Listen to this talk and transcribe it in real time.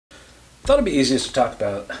Thought it'd be easiest to talk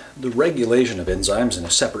about the regulation of enzymes in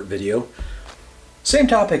a separate video. Same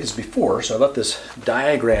topic as before, so I left this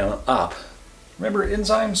diagram up. Remember,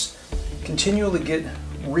 enzymes continually get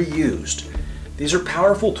reused. These are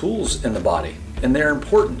powerful tools in the body, and they're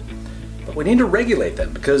important. But we need to regulate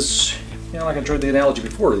them because, like I drew the analogy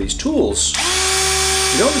before, these tools,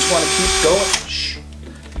 you don't just want to keep going. Shh.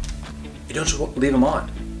 You don't just leave them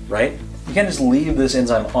on, right? You can't just leave this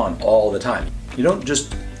enzyme on all the time. You don't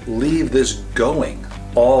just leave this going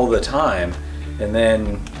all the time and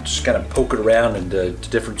then just kind of poke it around into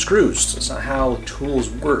different screws. That's not how tools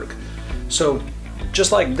work. So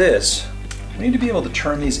just like this, we need to be able to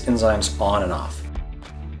turn these enzymes on and off.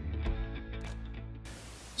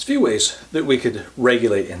 There's a few ways that we could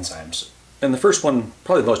regulate enzymes. And the first one,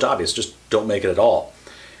 probably the most obvious, just don't make it at all.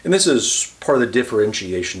 And this is part of the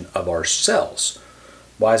differentiation of our cells.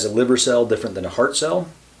 Why is a liver cell different than a heart cell?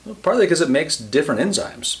 Well, partly because it makes different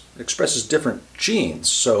enzymes. It expresses different genes.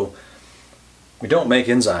 So we don't make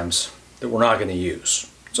enzymes that we're not going to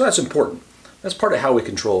use. So that's important. That's part of how we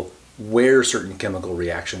control where certain chemical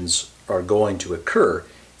reactions are going to occur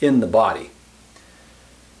in the body.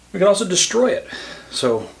 We can also destroy it.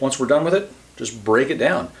 So once we're done with it, just break it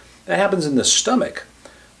down. That happens in the stomach.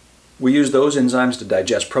 We use those enzymes to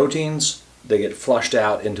digest proteins. They get flushed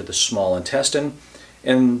out into the small intestine,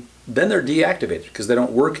 and then they're deactivated because they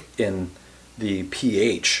don't work in the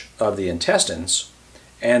pH of the intestines,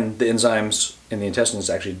 and the enzymes in the intestines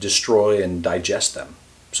actually destroy and digest them.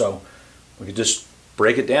 So we could just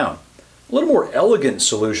break it down. A little more elegant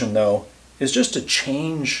solution, though, is just to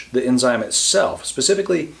change the enzyme itself,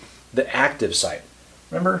 specifically the active site.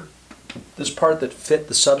 Remember this part that fit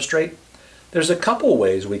the substrate? There's a couple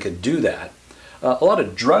ways we could do that. A lot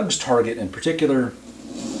of drugs target, in particular,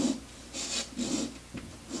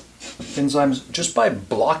 enzymes just by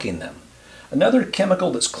blocking them. Another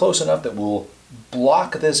chemical that's close enough that will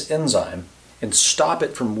block this enzyme and stop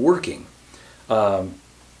it from working. And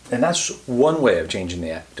that's one way of changing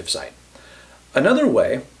the active site. Another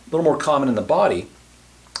way, a little more common in the body,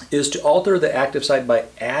 is to alter the active site by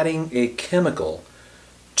adding a chemical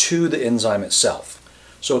to the enzyme itself.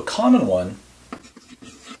 So a common one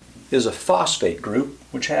is a phosphate group,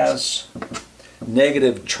 which has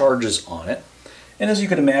negative charges on it. And as you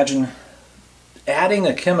can imagine, adding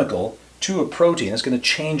a chemical to a protein is going to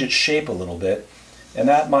change its shape a little bit, and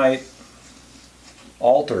that might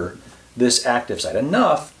alter this active site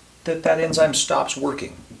enough that that enzyme stops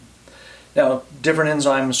working. Now, different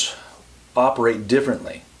enzymes operate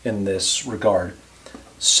differently in this regard.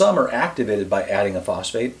 Some are activated by adding a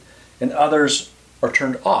phosphate, and others are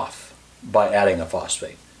turned off by adding a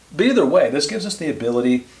phosphate. But either way, this gives us the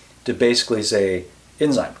ability to basically say,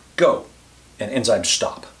 enzyme, go, and enzyme,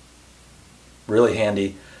 stop. Really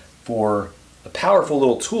handy for a powerful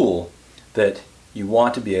little tool that you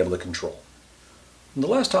want to be able to control. And the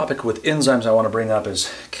last topic with enzymes I want to bring up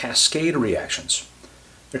is cascade reactions.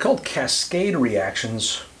 They're called cascade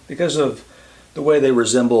reactions because of the way they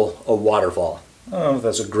resemble a waterfall. I don't know if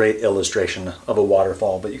that's a great illustration of a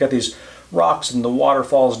waterfall, but you got these rocks and the water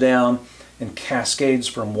falls down and cascades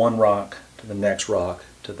from one rock to the next rock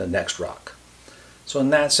to the next rock. So in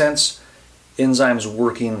that sense, enzymes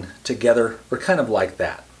working together are kind of like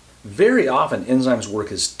that. Very often enzymes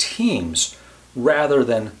work as teams rather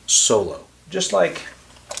than solo. Just like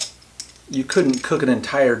you couldn't cook an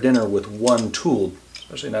entire dinner with one tool,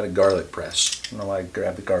 especially not a garlic press. I don't know why I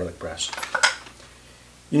grabbed the garlic press.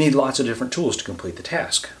 You need lots of different tools to complete the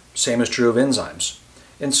task. Same is true of enzymes.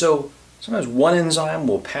 And so sometimes one enzyme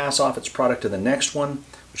will pass off its product to the next one,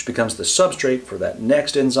 which becomes the substrate for that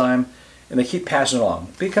next enzyme, and they keep passing it along.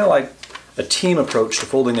 It'd be kind of like a team approach to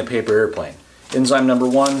folding a paper airplane. Enzyme number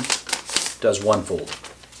 1 does one fold.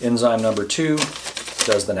 Enzyme number 2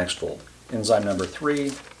 does the next fold. Enzyme number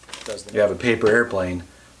 3 does the... You have a paper airplane,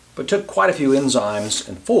 but it took quite a few enzymes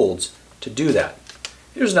and folds to do that.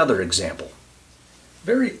 Here's another example.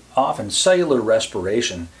 Very often cellular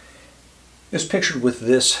respiration is pictured with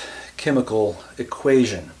this chemical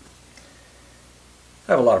equation.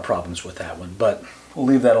 I have a lot of problems with that one, but we'll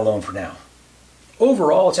leave that alone for now.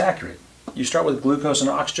 Overall, it's accurate. You start with glucose and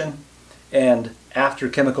oxygen, and after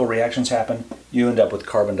chemical reactions happen, you end up with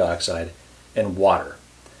carbon dioxide and water.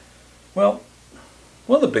 Well,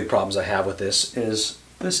 one of the big problems I have with this is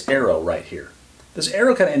this arrow right here. This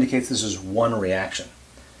arrow kind of indicates this is one reaction.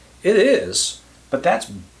 It is, but that's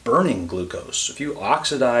burning glucose. If you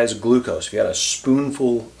oxidize glucose, if you had a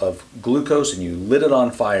spoonful of glucose and you lit it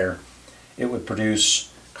on fire, it would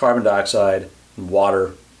produce carbon dioxide and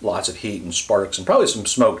water, lots of heat and sparks, and probably some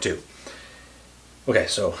smoke too. Okay,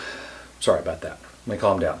 so sorry about that. Let me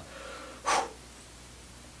calm down.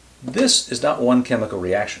 this is not one chemical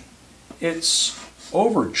reaction. It's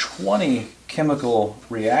over 20 chemical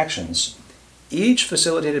reactions, each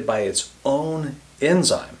facilitated by its own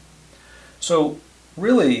enzyme. So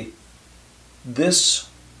really, this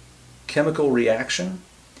chemical reaction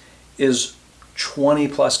is 20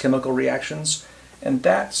 plus chemical reactions, and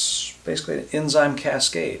that's basically an enzyme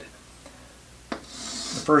cascade. The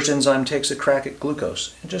first enzyme takes a crack at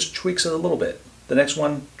glucose and just tweaks it a little bit. The next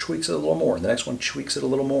one tweaks it a little more, and the next one tweaks it a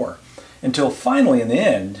little more, until finally in the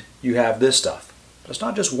end you have this stuff. But it's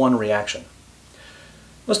not just one reaction.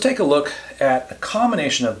 Let's take a look at a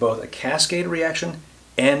combination of both a cascade reaction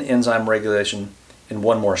and enzyme regulation in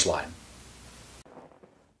one more slide.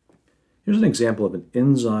 Here's an example of an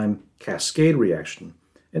enzyme cascade reaction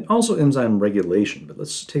and also enzyme regulation, but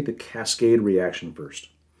let's take the cascade reaction first.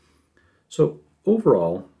 So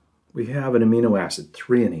overall, we have an amino acid,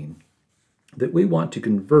 threonine, that we want to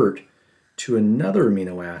convert to another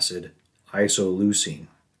amino acid, isoleucine.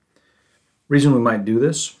 Reason we might do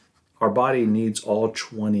this, our body needs all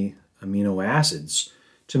 20 amino acids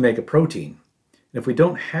to make a protein. And if we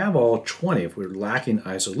don't have all 20, if we're lacking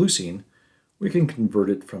isoleucine, we can convert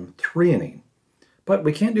it from threonine. But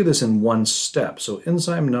we can't do this in one step. So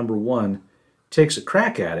enzyme number 1 takes a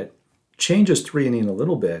crack at it, changes threonine a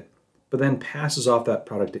little bit, but then passes off that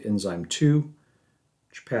product to enzyme 2,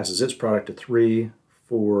 which passes its product to 3,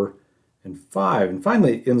 4, and 5. And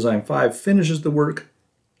finally, enzyme 5 finishes the work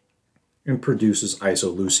and produces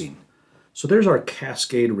isoleucine. So there's our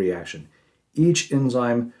cascade reaction. Each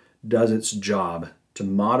enzyme does its job to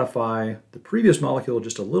modify the previous molecule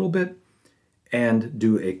just a little bit and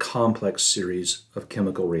do a complex series of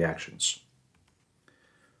chemical reactions.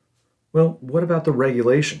 Well, what about the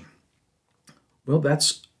regulation? Well,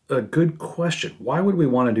 that's a good question. Why would we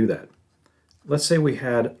want to do that? Let's say we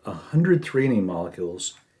had 100 threonine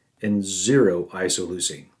molecules and 0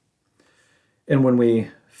 isoleucine. And when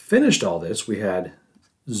we finished all this, we had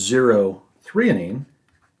 0 threonine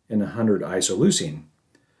and 100 isoleucine.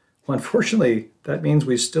 Well, unfortunately, that means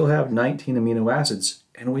we still have 19 amino acids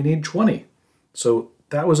and we need 20. So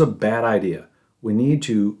that was a bad idea. We need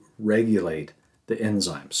to regulate the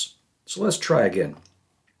enzymes. So let's try again.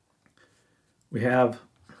 We have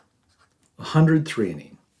 100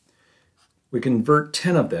 threonine. We convert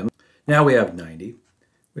 10 of them. Now we have 90.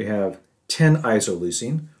 We have 10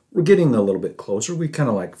 isoleucine. We're getting a little bit closer. We kind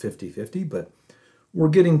of like 50-50, but we're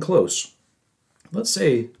getting close. Let's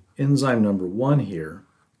say enzyme number 1 here,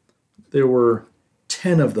 there were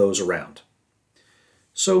 10 of those around.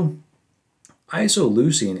 So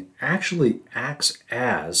isoleucine actually acts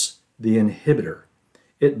as the inhibitor.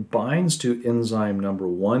 It binds to enzyme number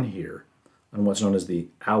 1 here on what's known as the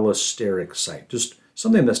allosteric site, just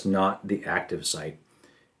something that's not the active site,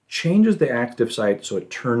 changes the active site so it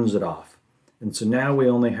turns it off. And so now we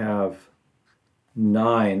only have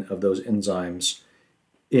 9 of those enzymes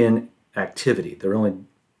in activity. There are only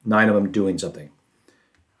 9 of them doing something.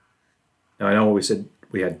 Now I know we said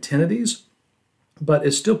we had 10 of these, but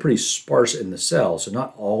it's still pretty sparse in the cell, so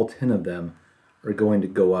not all 10 of them are going to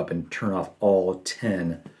go up and turn off all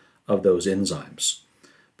 10 of those enzymes.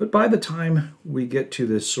 But by the time we get to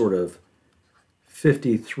this sort of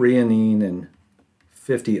 50 threonine and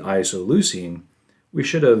 50 isoleucine, we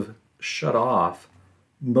should have shut off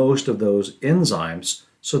most of those enzymes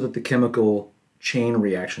so that the chemical chain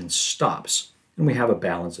reaction stops and we have a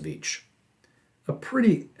balance of each. A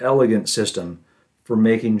pretty elegant system for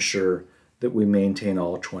making sure that we maintain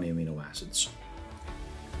all 20 amino acids.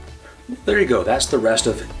 There you go, that's the rest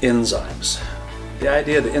of enzymes. The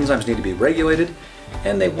idea that enzymes need to be regulated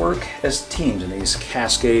and they work as teams in these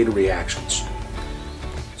cascade reactions.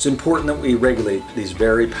 It's important that we regulate these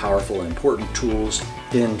very powerful and important tools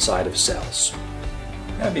inside of cells.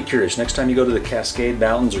 I'd be curious, next time you go to the Cascade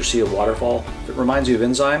Mountains or see a waterfall, if it reminds you of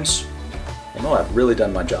enzymes, well, no, I've really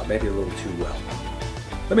done my job, maybe a little too well.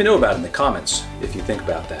 Let me know about it in the comments if you think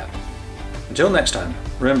about that. Until next time,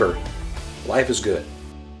 remember, life is good.